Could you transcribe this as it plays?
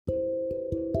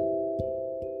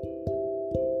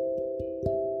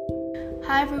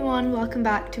Hi everyone, welcome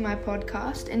back to my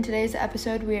podcast. In today's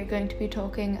episode, we are going to be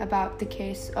talking about the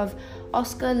case of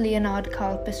Oscar Leonard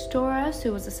Carl Pistorius,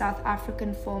 who was a South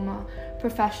African former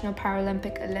professional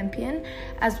Paralympic Olympian,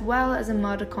 as well as a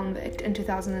murder convict in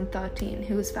 2013,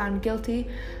 who was found guilty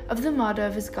of the murder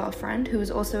of his girlfriend, who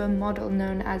was also a model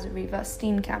known as Reeva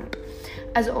Steenkamp.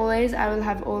 As always, I will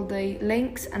have all the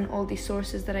links and all the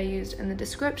sources that I used in the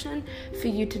description for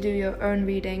you to do your own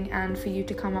reading and for you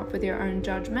to come up with your own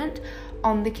judgment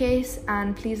on the case,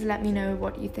 and please let me know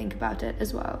what you think about it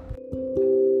as well.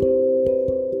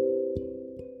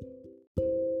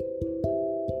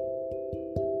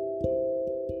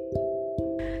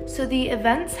 So the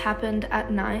events happened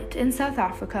at night in South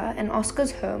Africa in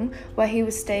Oscar's home, where he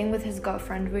was staying with his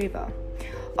girlfriend Reeva.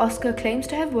 Oscar claims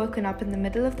to have woken up in the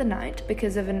middle of the night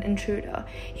because of an intruder.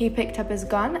 He picked up his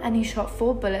gun and he shot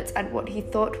 4 bullets at what he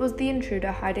thought was the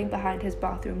intruder hiding behind his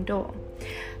bathroom door.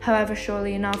 However,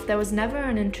 surely enough, there was never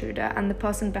an intruder, and the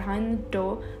person behind the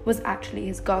door was actually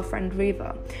his girlfriend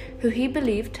Reeva, who he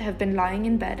believed to have been lying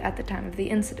in bed at the time of the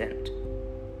incident.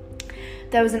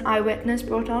 There was an eyewitness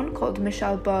brought on called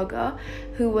Michelle Berger,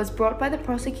 who was brought by the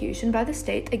prosecution by the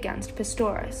state against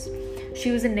Pistorius.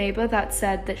 She was a neighbor that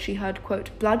said that she heard,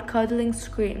 quote, blood-curdling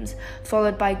screams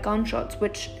followed by gunshots,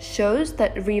 which shows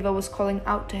that Reeva was calling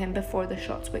out to him before the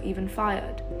shots were even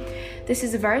fired. This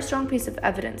is a very strong piece of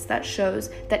evidence that shows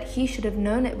that he should have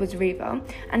known it was Reeva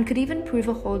and could even prove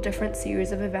a whole different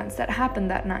series of events that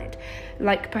happened that night.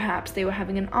 Like perhaps they were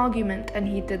having an argument and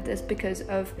he did this because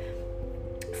of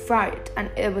fright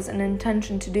and it was an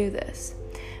intention to do this.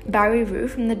 Barry Rue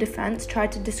from the defense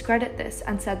tried to discredit this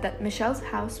and said that Michelle's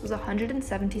house was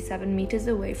 177 meters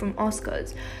away from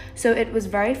Oscar's, so it was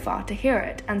very far to hear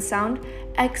it, and sound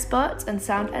experts and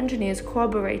sound engineers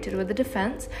corroborated with the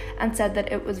defense and said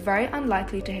that it was very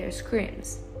unlikely to hear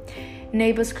screams.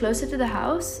 Neighbors closer to the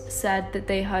house said that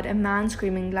they heard a man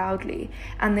screaming loudly,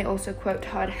 and they also, quote,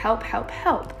 heard help, help,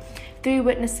 help. 3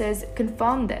 witnesses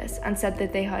confirmed this and said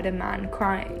that they heard a man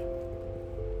crying.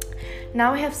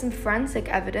 Now we have some forensic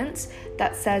evidence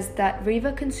that says that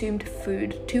Reeva consumed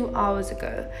food 2 hours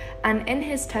ago, and in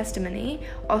his testimony,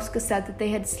 Oscar said that they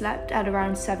had slept at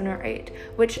around 7 or 8,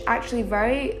 which actually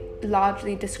very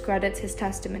largely discredits his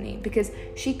testimony because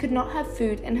she could not have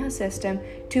food in her system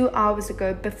 2 hours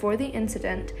ago before the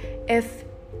incident if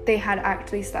they had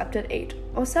actually slept at 8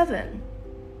 or 7.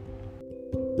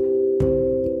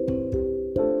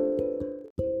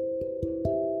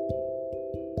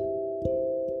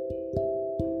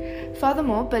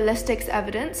 Furthermore, ballistics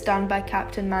evidence done by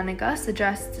Captain Maniga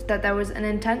suggests that there was an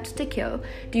intent to kill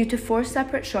due to 4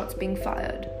 separate shots being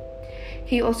fired.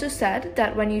 He also said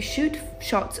that when you shoot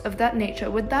shots of that nature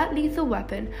with that lethal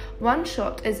weapon, 1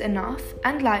 shot is enough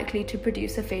and likely to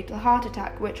produce a fatal heart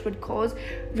attack, which would cause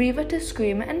Reeva to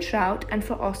scream and shout and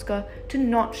for Oscar to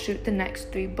not shoot the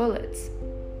next 3 bullets.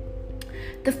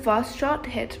 The first shot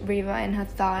hit Reeva in her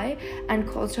thigh and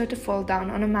caused her to fall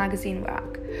down on a magazine rack.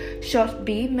 Shot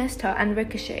B missed her and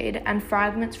ricocheted, and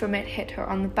fragments from it hit her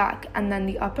on the back, and then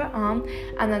the upper arm,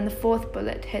 and then the 4th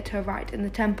bullet hit her right in the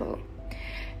temple.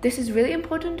 This is really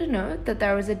important to note that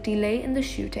there was a delay in the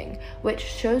shooting, which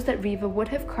shows that Reeva would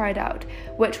have cried out,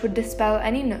 which would dispel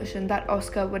any notion that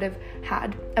Oscar would have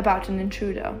had about an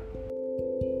intruder.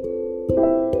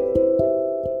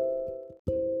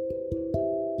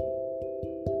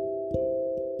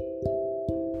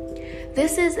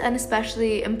 This is an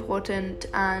especially important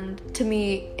and, to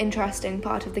me, interesting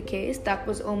part of the case that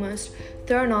was almost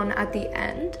thrown on at the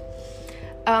end.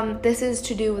 This is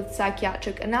to do with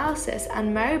psychiatric analysis,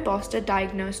 and Mary Boster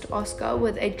diagnosed Oscar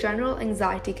with a general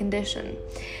anxiety condition.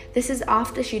 This is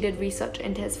after she did research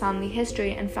into his family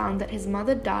history and found that his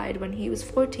mother died when he was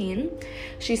 14.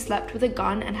 She slept with a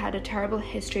gun and had a terrible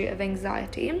history of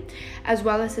anxiety, as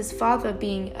well as his father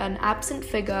being an absent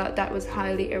figure that was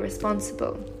highly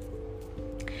irresponsible.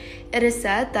 It is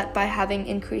said that by having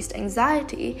increased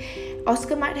anxiety,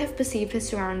 Oscar might have perceived his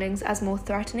surroundings as more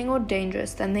threatening or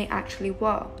dangerous than they actually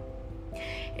were.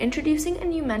 Introducing a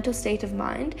new mental state of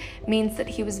mind means that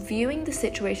he was viewing the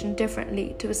situation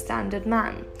differently to a standard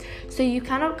man. So you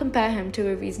cannot compare him to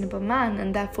a reasonable man,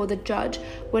 and therefore the judge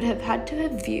would have had to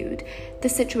have viewed the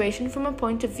situation from a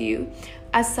point of view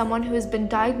as someone who has been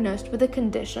diagnosed with a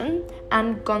condition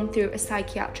and gone through a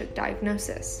psychiatric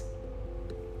diagnosis.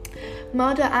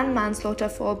 Murder and manslaughter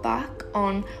fall back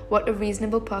on what a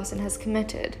reasonable person has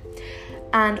committed,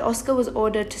 and Oscar was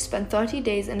ordered to spend 30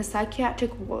 days in a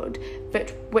psychiatric ward,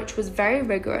 which was very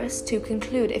rigorous to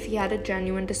conclude if he had a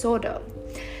genuine disorder.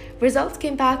 Results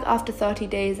came back after 30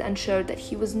 days and showed that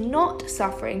he was not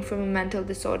suffering from a mental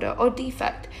disorder or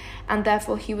defect, and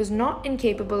therefore he was not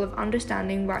incapable of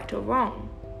understanding right or wrong.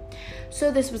 So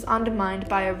this was undermined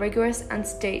by a rigorous and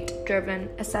state-driven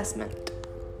assessment.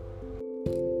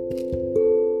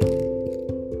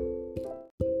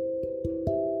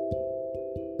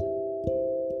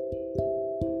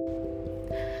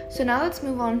 So now let's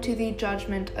move on to the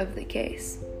judgment of the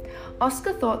case.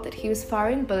 Oscar thought that he was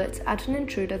firing bullets at an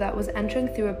intruder that was entering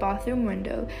through a bathroom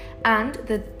window, and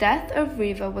the death of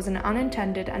Riva was an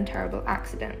unintended and terrible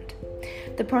accident.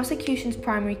 The prosecution's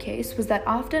primary case was that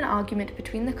after an argument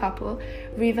between the couple,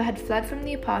 Riva had fled from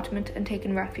the apartment and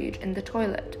taken refuge in the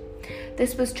toilet.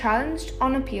 This was challenged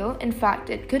on appeal. In fact,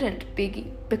 it couldn't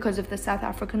be because of the South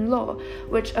African law,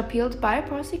 which appealed by a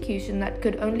prosecution that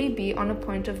could only be on a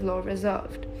point of law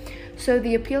reserved. So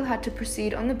the appeal had to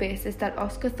proceed on the basis that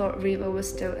Oscar thought Riva was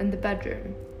still in the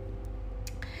bedroom.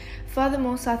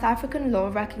 Furthermore, South African law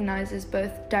recognizes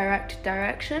both direct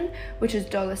direction, which is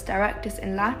dolus directus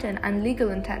in Latin, and legal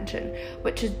intention,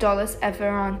 which is dolus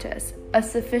everantis, a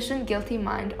sufficient guilty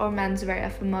mind or mens rea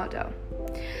for murder.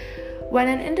 When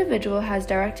an individual has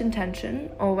direct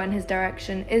intention, or when his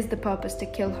direction is the purpose to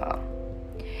kill her.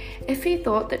 If he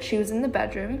thought that she was in the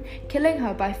bedroom, killing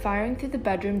her by firing through the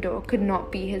bedroom door could not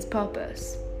be his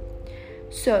purpose.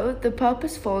 So, the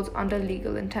purpose falls under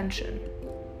legal intention.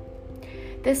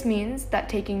 This means that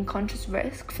taking conscious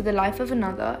risk for the life of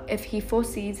another, if he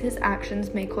foresees his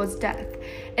actions may cause death,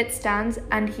 it stands,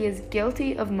 and he is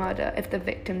guilty of murder if the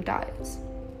victim dies.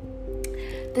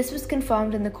 This was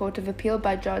confirmed in the Court of Appeal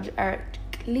by Judge Eric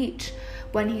Leach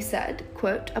when he said,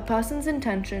 quote, "A person's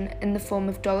intention in the form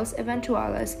of dolus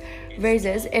eventualis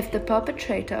raises if the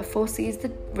perpetrator foresees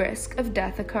the risk of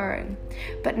death occurring,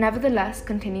 but nevertheless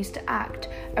continues to act,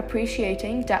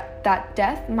 appreciating that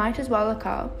death might as well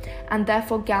occur, and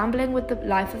therefore gambling with the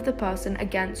life of the person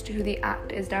against who the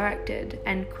act is directed,"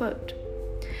 end quote.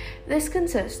 This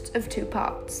consists of two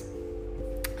parts.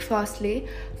 Firstly,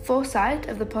 foresight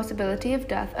of the possibility of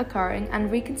death occurring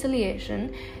and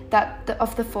reconciliation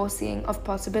of the foreseeing of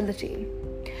possibility.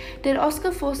 Did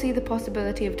Oscar foresee the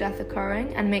possibility of death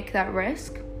occurring and make that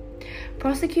risk?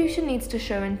 Prosecution needs to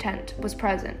show intent was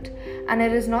present, and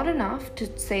it is not enough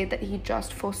to say that he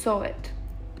just foresaw it.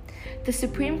 The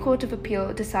Supreme Court of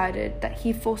Appeal decided that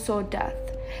he foresaw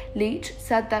death. Leach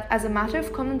said that as a matter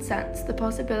of common sense, the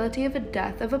possibility of a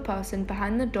death of a person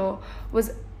behind the door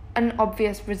was an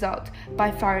obvious result.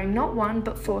 By firing not one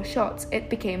but 4 shots, it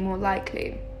became more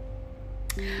likely.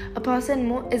 A person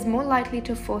is more likely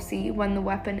to foresee when the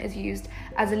weapon is used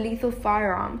as a lethal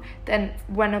firearm than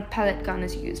when a pellet gun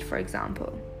is used, for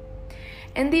example.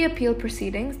 In the appeal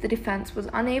proceedings, the defense was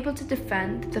unable to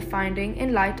defend the finding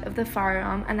in light of the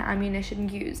firearm and ammunition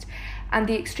used, and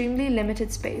the extremely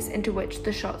limited space into which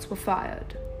the shots were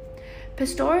fired.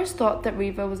 Pistorius thought that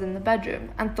Riva was in the bedroom,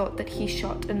 and thought that he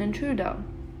shot an intruder.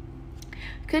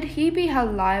 Could he be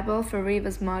held liable for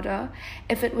Riva's murder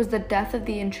if it was the death of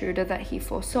the intruder that he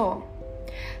foresaw?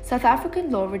 South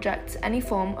African law rejects any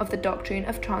form of the doctrine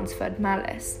of transferred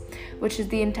malice, which is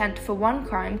the intent for one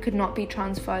crime could not be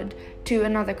transferred to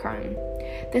another crime.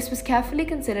 This was carefully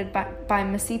considered by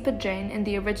Masipa Jain in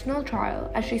the original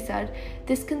trial, as she said,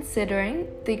 this considering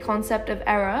the concept of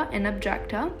error in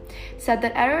objector, said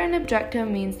that error in objector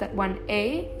means that when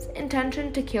A's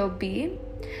intention to kill B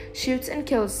shoots and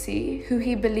kills C, who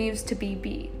he believes to be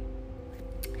B.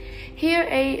 Here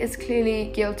A is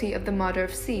clearly guilty of the murder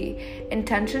of C.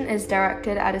 Intention is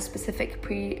directed at a specific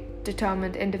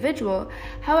predetermined individual,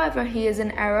 however he is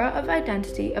in error of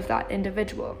identity of that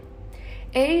individual.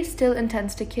 A still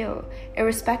intends to kill,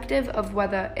 irrespective of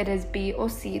whether it is B or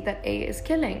C that A is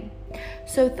killing.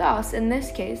 So thus, in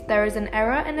this case, there is an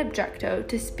error in objecto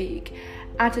to speak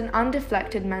at an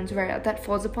undeflected mens rea that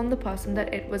falls upon the person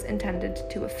that it was intended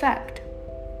to affect.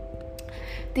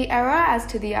 The error as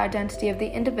to the identity of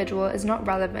the individual is not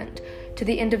relevant to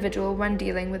the individual when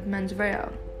dealing with mens rea.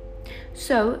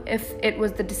 So, if it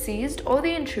was the deceased or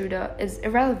the intruder is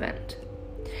irrelevant.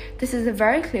 This is a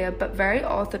very clear but very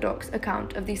orthodox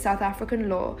account of the South African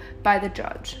law by the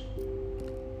judge.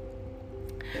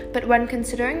 But when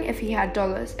considering if he had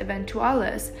dolus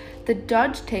eventualis, the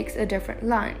judge takes a different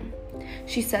line.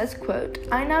 She says, quote,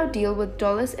 "I now deal with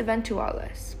dolus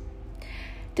eventualis."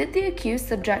 Did the accused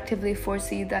subjectively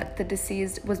foresee that the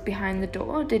deceased was behind the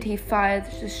door? Did he fire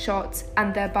the shots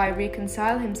and thereby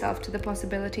reconcile himself to the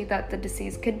possibility that the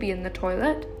deceased could be in the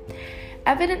toilet?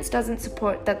 Evidence doesn't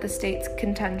support that the state's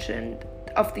contention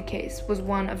of the case was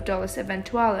one of dolus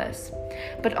eventualis.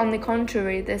 But on the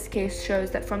contrary, this case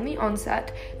shows that from the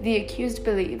onset, the accused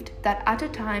believed that at a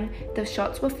time the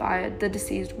shots were fired, the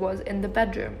deceased was in the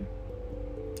bedroom.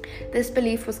 This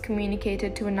belief was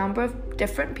communicated to a number of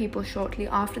different people shortly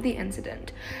after the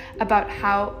incident about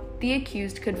how the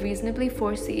accused could reasonably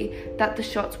foresee that the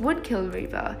shots would kill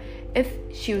Riva if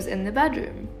she was in the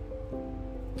bedroom.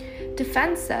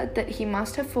 Defense said that he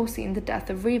must have foreseen the death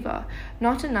of Riva,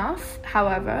 not enough,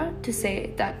 however, to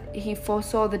say that he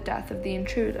foresaw the death of the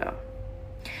intruder.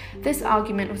 This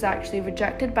argument was actually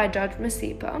rejected by Judge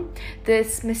Masipa.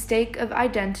 This mistake of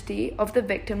identity of the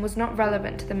victim was not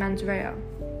relevant to the mens rea.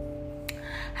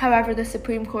 However, the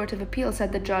Supreme Court of Appeal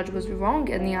said the judge was wrong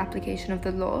in the application of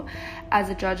the law. As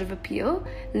a judge of appeal,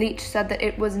 Leach said that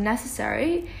it was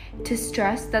necessary to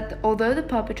stress that although the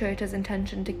perpetrator's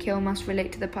intention to kill must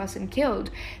relate to the person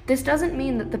killed, this doesn't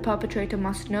mean that the perpetrator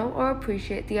must know or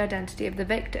appreciate the identity of the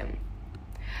victim.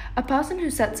 A person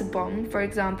who sets a bomb, for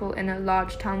example, in a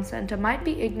large town centre, might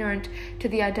be ignorant to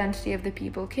the identity of the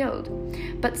people killed,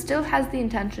 but still has the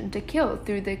intention to kill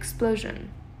through the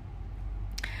explosion.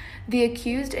 The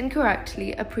accused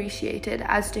incorrectly appreciated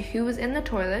as to who was in the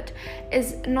toilet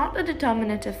is not a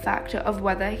determinative factor of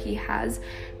whether he has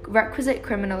requisite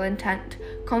criminal intent.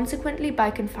 Consequently, by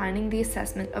confining the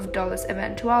assessment of dolus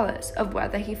eventualis of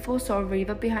whether he foresaw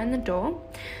Riva behind the door,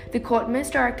 the court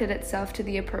misdirected itself to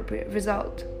the appropriate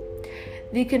result.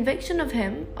 The conviction of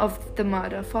him of the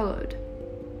murder followed.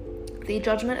 The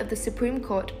judgment of the Supreme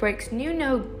Court breaks new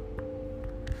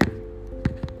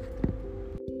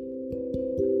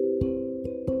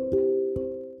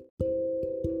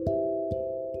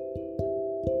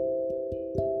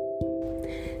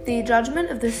The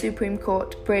judgment of the Supreme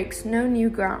Court breaks no new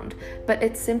ground, but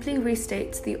it simply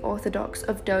restates the orthodox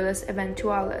of dolus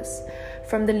eventualis.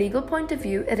 From the legal point of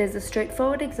view, it is a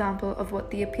straightforward example of what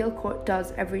the appeal court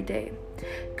does every day: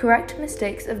 correct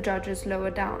mistakes of judges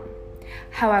lower down.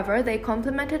 However, they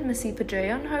complimented Masipa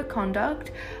J on her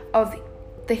conduct of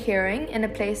the hearing in a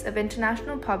place of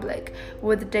international public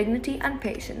with dignity and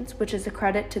patience, which is a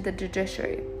credit to the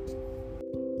judiciary.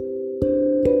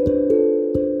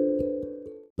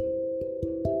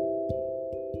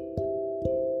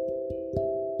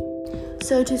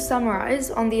 So to summarize,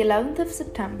 on the 11th of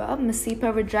September,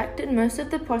 Masipa rejected most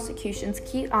of the prosecution's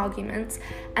key arguments,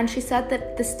 and she said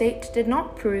that the state did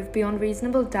not prove beyond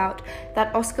reasonable doubt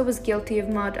that Oscar was guilty of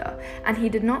murder, and he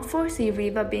did not foresee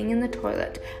Riva being in the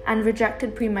toilet, and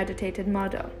rejected premeditated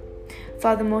murder.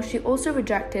 Furthermore, she also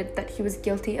rejected that he was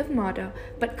guilty of murder,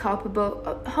 but culpable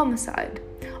of homicide,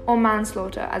 or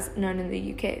manslaughter as known in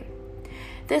the UK.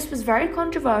 This was very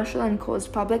controversial and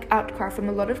caused public outcry from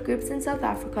a lot of groups in South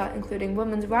Africa, including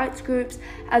women's rights groups,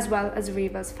 as well as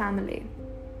Riva's family.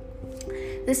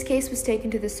 This case was taken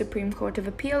to the Supreme Court of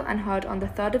Appeal and heard on the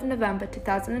 3rd of November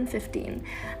 2015,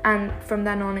 and from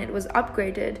then on it was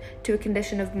upgraded to a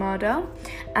condition of murder,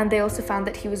 and they also found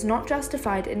that he was not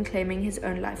justified in claiming his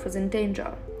own life was in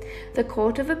danger. The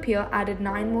Court of Appeal added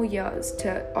 9 more years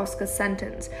to Oscar's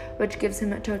sentence, which gives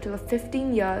him a total of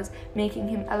 15 years, making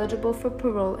him eligible for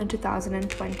parole in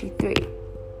 2023.